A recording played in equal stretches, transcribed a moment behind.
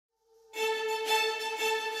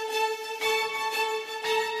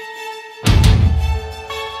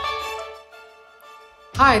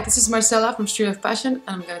Hi, this is Marcela from Stream of Passion, and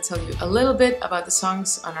I'm going to tell you a little bit about the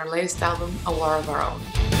songs on our latest album, A War of Our Own.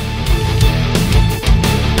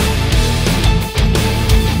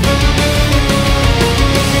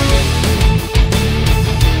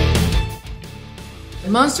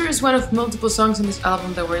 Monster is one of multiple songs on this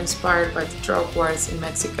album that were inspired by the drug wars in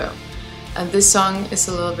Mexico. And this song is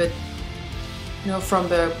a little bit, from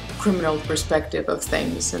the criminal perspective of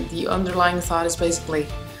things. And the underlying thought is basically,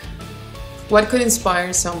 what could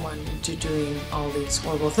inspire someone into doing all these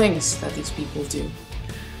horrible things that these people do?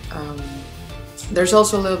 There's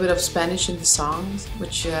also a little bit of Spanish in the songs,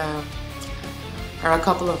 which are a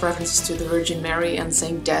couple of references to the Virgin Mary and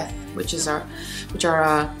Saint Death, which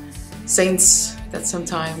are saints that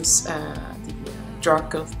sometimes the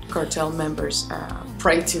drug cartel members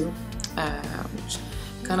pray to, which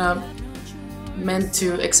kind of meant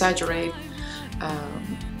to exaggerate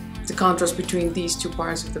the contrast between these two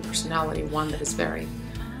parts of the personality, one that is very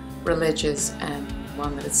religious and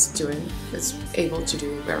one that is able to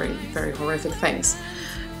do very, very horrific things.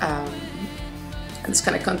 And it's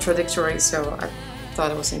kind of contradictory, so I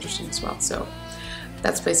thought it was interesting as well. So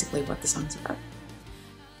that's basically what the song's about.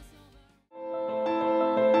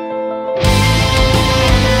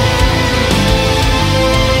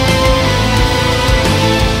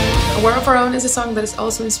 A War of Our Own is a song that is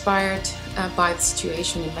also inspired by the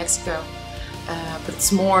situation in Mexico, but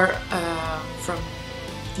it's more from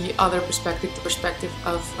the other perspective, the perspective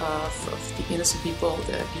of the innocent people,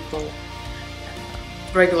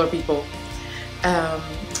 regular people.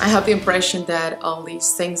 I have the impression that all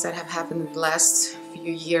these things that have happened in the last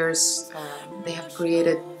few years, they have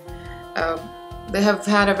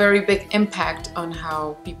had a very big impact on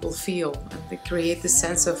how people feel, and they create this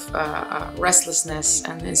sense of restlessness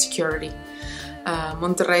and insecurity.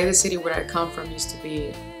 Monterrey, the city where I come from, used to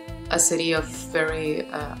be a city of very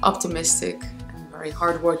optimistic and very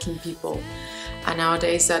hardworking people, and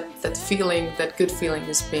nowadays that good feeling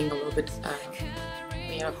is being a little bit,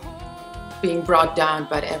 being brought down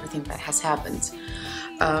by everything that has happened.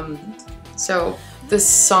 So this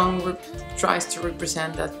song tries to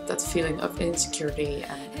represent that feeling of insecurity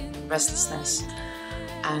and restlessness,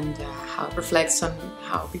 and how it reflects on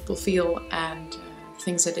how people feel and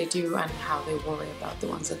things that they do and how they worry about the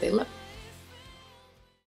ones that they love.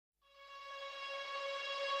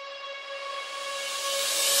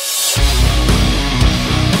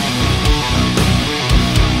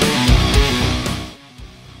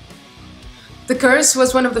 The Curse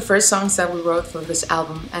was one of the first songs that we wrote for this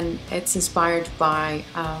album, and it's inspired by,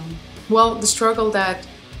 the struggle that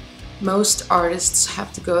most artists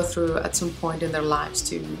have to go through at some point in their lives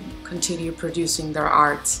to continue producing their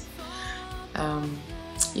art.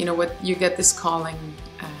 You get this calling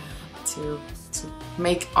to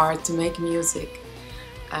make art, to make music.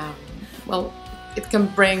 It can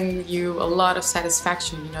bring you a lot of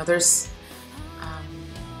satisfaction. There's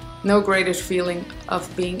no greater feeling of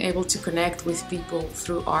being able to connect with people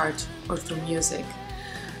through art or through music.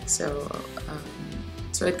 So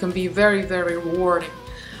it can be very, very rewarding.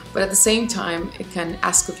 But at the same time, it can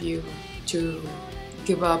ask of you to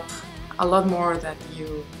give up a lot more than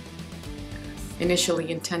you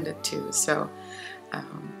initially intended to. So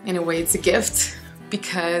in a way, it's a gift,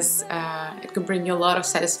 because it can bring you a lot of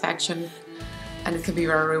satisfaction and it can be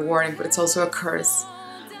very rewarding, but it's also a curse.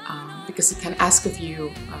 Because it can ask of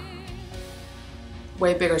you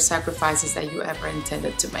way bigger sacrifices than you ever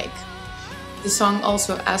intended to make. The song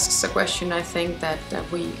also asks a question, I think, that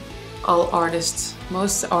we, all artists,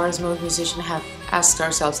 most musicians have asked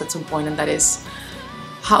ourselves at some point, and that is,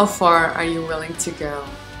 how far are you willing to go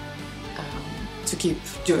to keep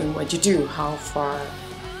doing what you do? How far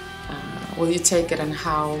will you take it, and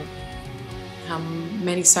how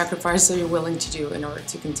many sacrifices are you willing to do in order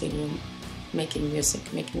to continue making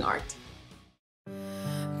music, making art?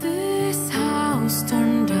 This house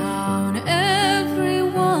turned down,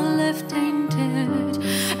 everyone left tainted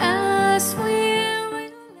as we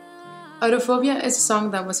realized. Autophobia is a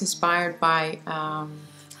song that was inspired by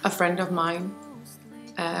a friend of mine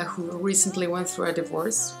who recently went through a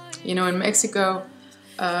divorce. In Mexico,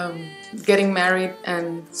 getting married,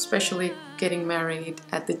 and especially getting married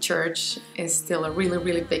at the church, is still a really,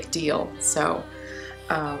 really big deal. So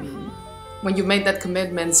when you make that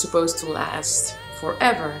commitment, it's supposed to last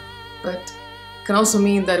forever, but it can also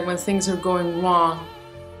mean that when things are going wrong,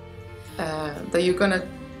 that you're going to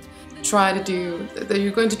try to do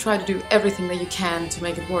everything that you can to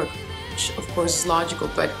make it work, which of course is logical,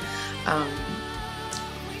 but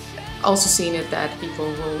also seen it that people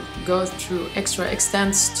will go through extra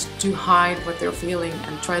extents to hide what they're feeling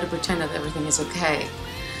and try to pretend that everything is okay.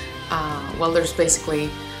 Well, there's basically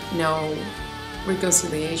no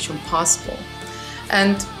reconciliation possible.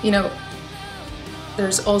 And you know,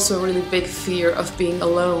 there's also a really big fear of being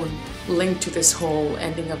alone linked to this whole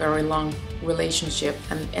ending a very long relationship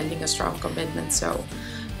and ending a strong commitment. So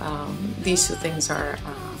these two things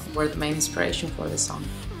were the main inspiration for the song.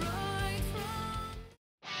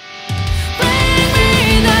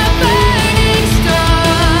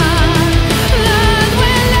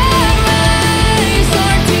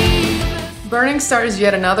 Burning Star is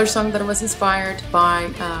yet another song that was inspired by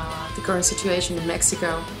the current situation in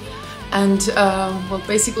Mexico. And well,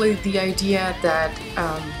 basically the idea that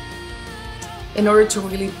in order to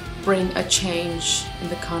really bring a change in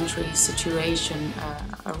the country's situation,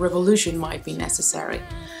 a revolution might be necessary.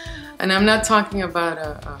 And I'm not talking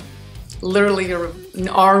about literally an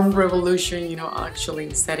armed revolution, you know,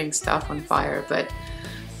 actually setting stuff on fire, but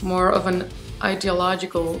more of an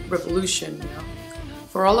ideological revolution, you know,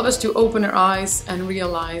 for all of us to open our eyes and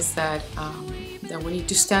realize that that we need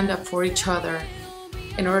to stand up for each other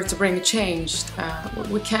in order to bring a change.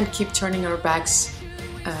 We can't keep turning our backs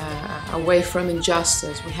away from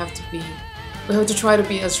injustice. We have to try to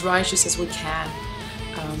be as righteous as we can.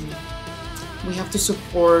 We have to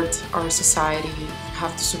support our society. We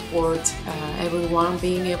have to support everyone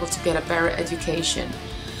being able to get a better education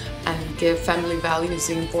and give family values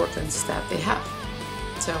the importance that they have.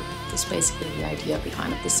 So that's basically the idea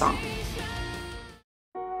behind the song.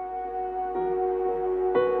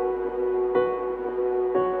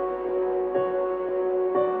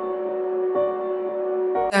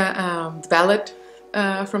 The ballad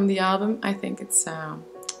from the album, I think it's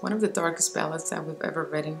one of the darkest ballads that we've ever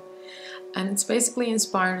written, and it's basically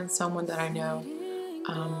inspired on someone that I know,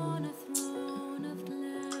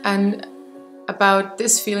 and about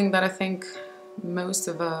this feeling that I think most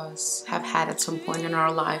of us have had at some point in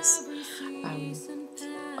our lives,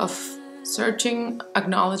 of searching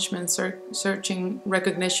acknowledgement, searching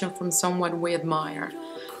recognition from someone we admire,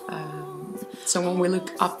 someone we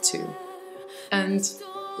look up to, and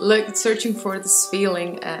searching for this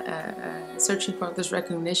feeling, searching for this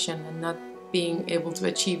recognition and not being able to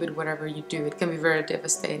achieve it, whatever you do. It can be very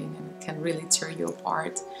devastating and it can really tear you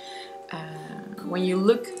apart when you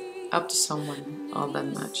look up to someone all that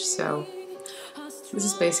much. So this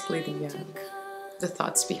is basically the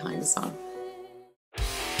thoughts behind the song.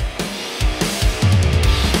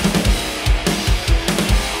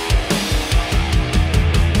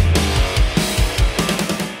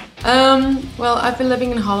 Well, I've been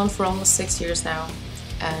living in Holland for almost 6 years now,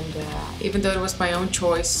 and even though it was my own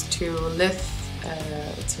choice to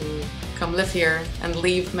come live here and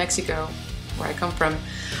leave Mexico, where I come from,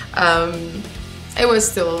 it was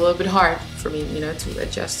still a little bit hard for me, you know, to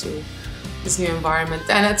adjust to this new environment.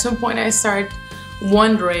 And at some point I started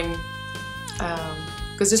wondering,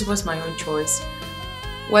 because this was my own choice,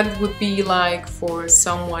 what it would be like for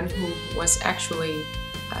someone who was actually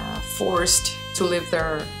forced to leave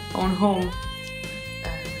their own home.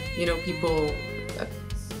 You know, people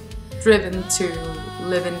driven to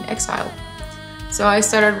live in exile. So I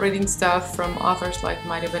started reading stuff from authors like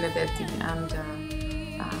Mario Benedetti and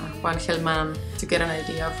Juan Gelman to get an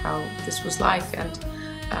idea of how this was like, and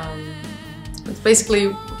it's basically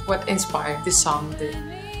what inspired this song, the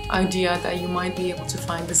idea that you might be able to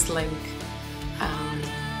find this link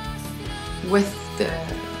with the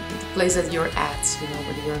place that you're at, you know,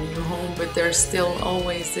 with your new home, but there's still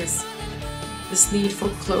always this need for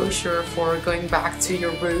closure, for going back to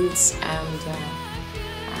your roots and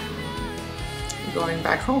going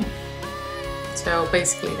back home. So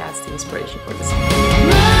basically that's the inspiration for the song.